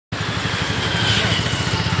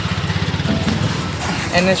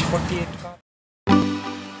NH48 car.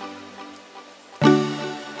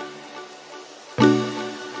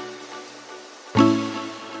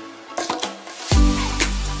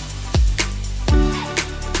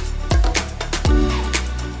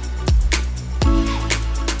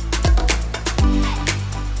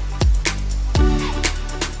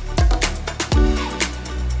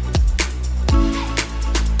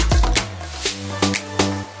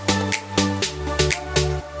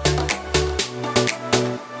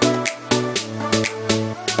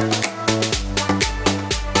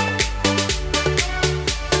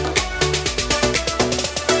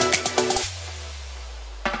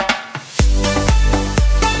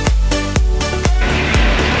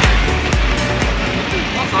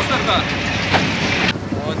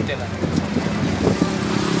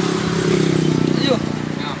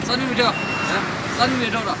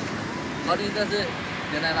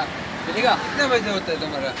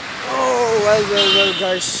 Oh well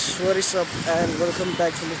guys, what is up and welcome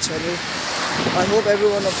back to the channel. I hope every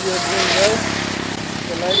one of you are doing well.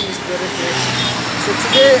 The lighting is better here. So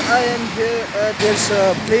today I am here at there's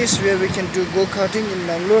a place where we can do go-karting in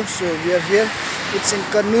Mangalore. So we are here. It's in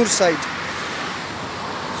Kannur side.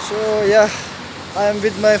 So yeah, I am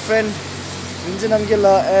with my friend Vinjan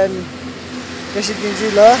Amgela and Kashik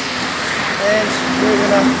Vinjila, and we're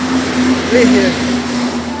gonna play here.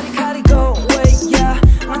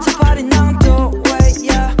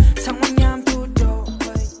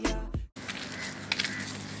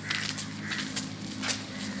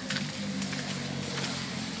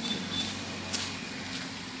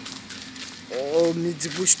 Oh, needs a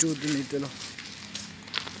push to the middle.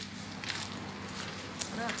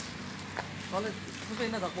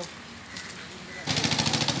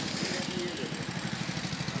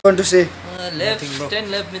 Want to say? Left, 10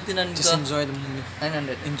 left within and just enjoy the movie.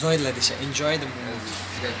 900. Enjoy Ladisha, enjoy the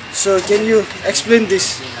movie. So can you explain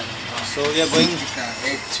this? So we are going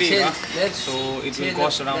 3 left. so it will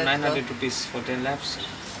cost around 900 rupees for 10 laps.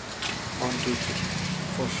 1, 2, 3,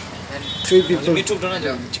 4. 3 people.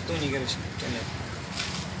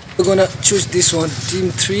 We're gonna choose this one.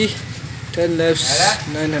 Team 3, 10 laps,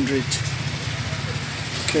 900.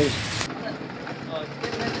 Okay.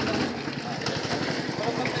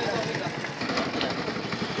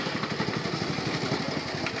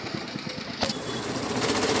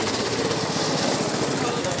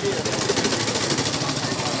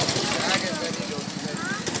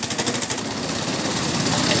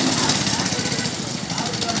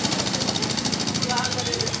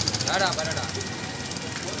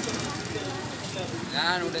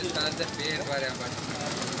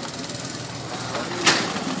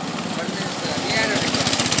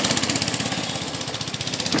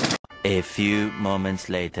 A few moments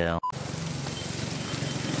later.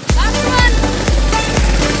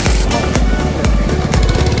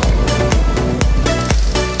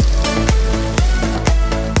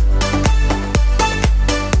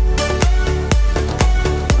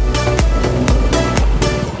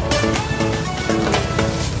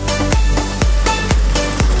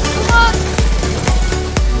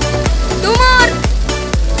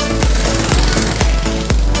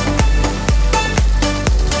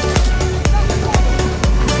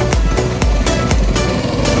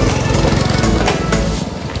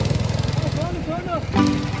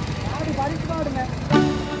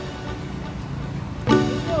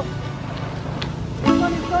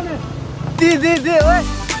 Di, oi,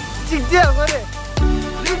 çık diye böyle.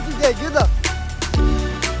 Bir diye gidiyor.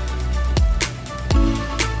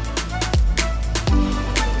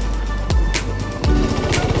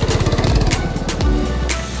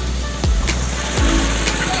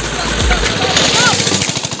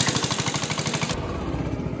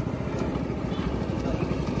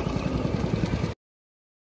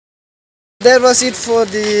 That was it for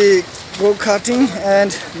the go-karting,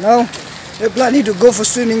 and now we're planning to go for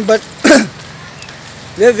swimming, but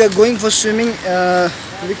where we are going for swimming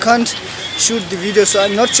we can't shoot the video, so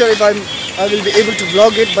I'm not sure if I will be able to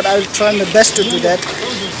vlog it, but I'll try my best to do that.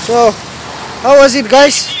 So how was it,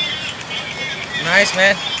 guys? Nice,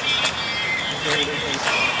 man.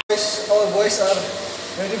 All boys are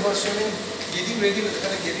ready for swimming. Getting ready.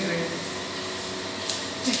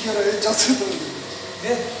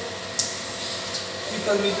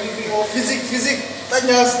 Oh, physics.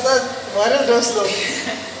 Tanya start viral terus loh.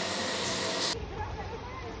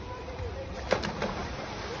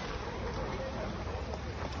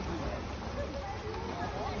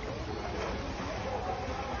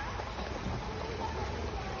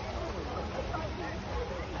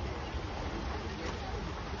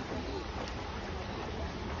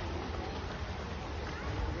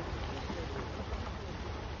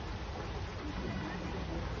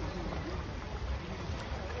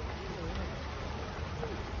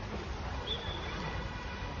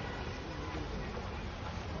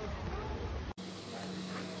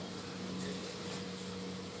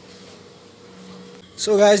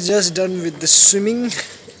 So guys, just done with the swimming.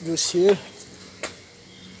 It was here,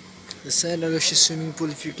 the St. Aloysius swimming pool,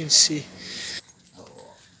 if you can see.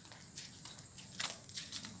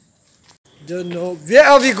 Don't know. Where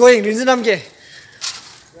are we going? We are going to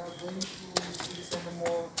City Center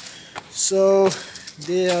Mall. So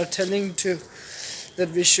they are telling that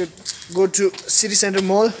we should go to City Center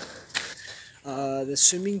Mall. The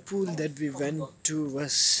swimming pool that we went to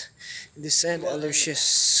was in the St.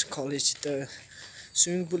 Aloysius College. The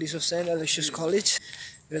swimming pool is of St. Aloysius College.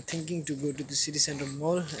 We are thinking to go to the City Center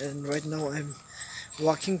Mall, and right now I'm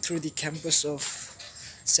walking through the campus of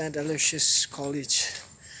St. Aloysius College.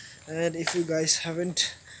 And if you guys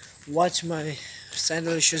haven't watched my St.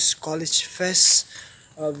 Aloysius College Fest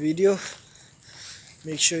video,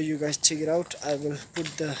 make sure you guys check it out. I will put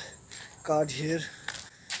the card here.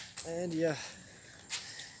 And yeah,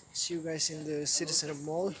 see you guys in the City Center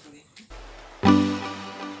Mall.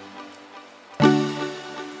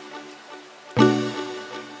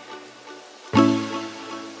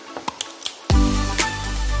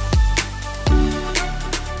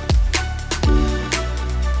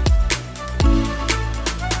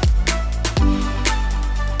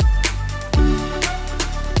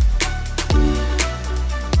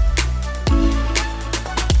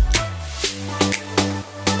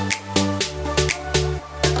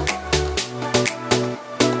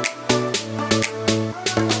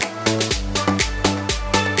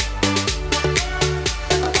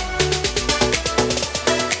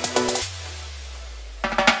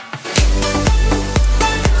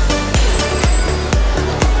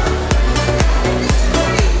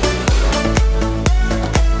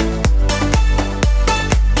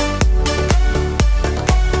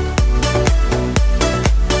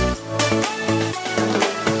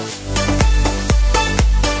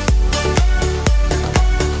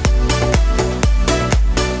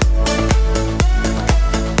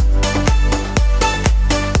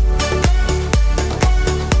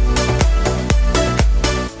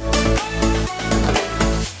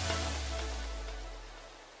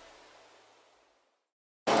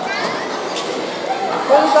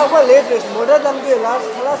 Apa late race? Moda jam ke last,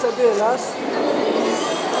 khalas adu last.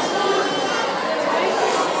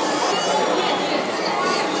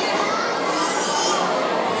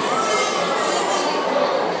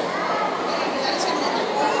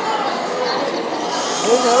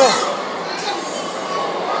 Ini apa?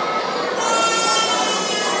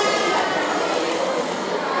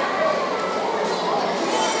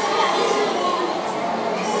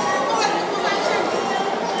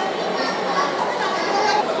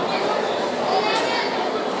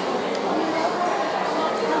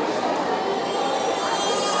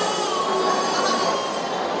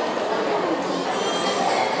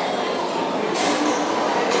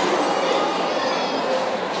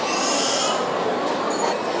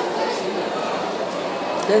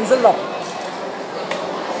 Cancel lah.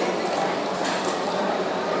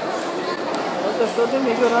 Kita sudah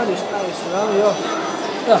minggu hari Islam yo.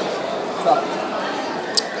 Ya, sah.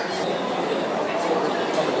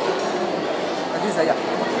 Tadi saya.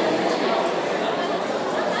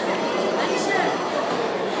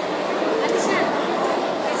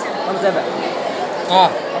 Kamu siapa? Ah,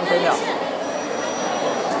 kamu siapa?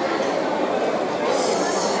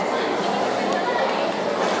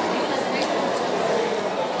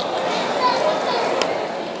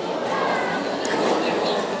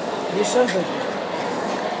 Sir,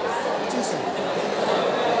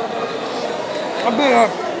 अबे यार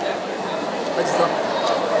अच्छा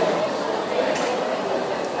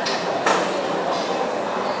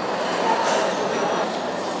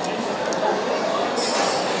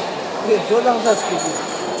ये जो लंगा speed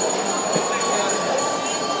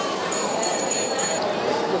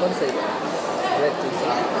ये कौन सा है red T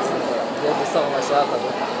ये तो सब मशा कर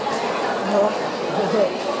रहा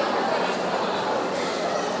है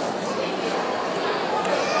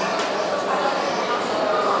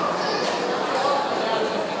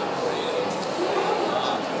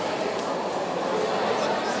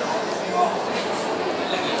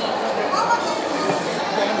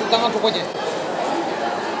Tama pokoknya.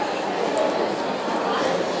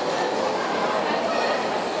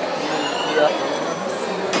 Iya.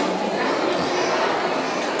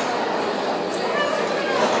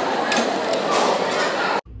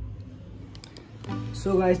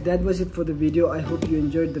 So guys, that was it for the video. I hope you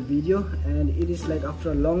enjoyed the video, and it is like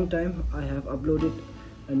after a long time I have uploaded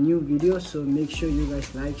a new video, so make sure you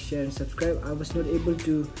guys like, share and subscribe. I was not able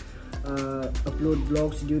to upload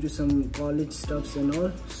vlogs due to some college stuffs and all,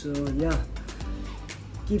 so yeah,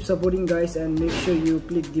 keep supporting guys, and make sure you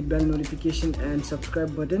click the bell notification and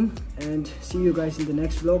subscribe button, and see you guys in the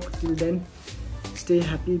next vlog. Till then, stay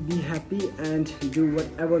happy, be happy, and do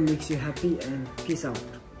whatever makes you happy, and peace out.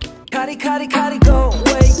 Go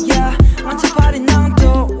away, yeah. Want to party now,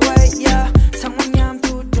 go away, yeah.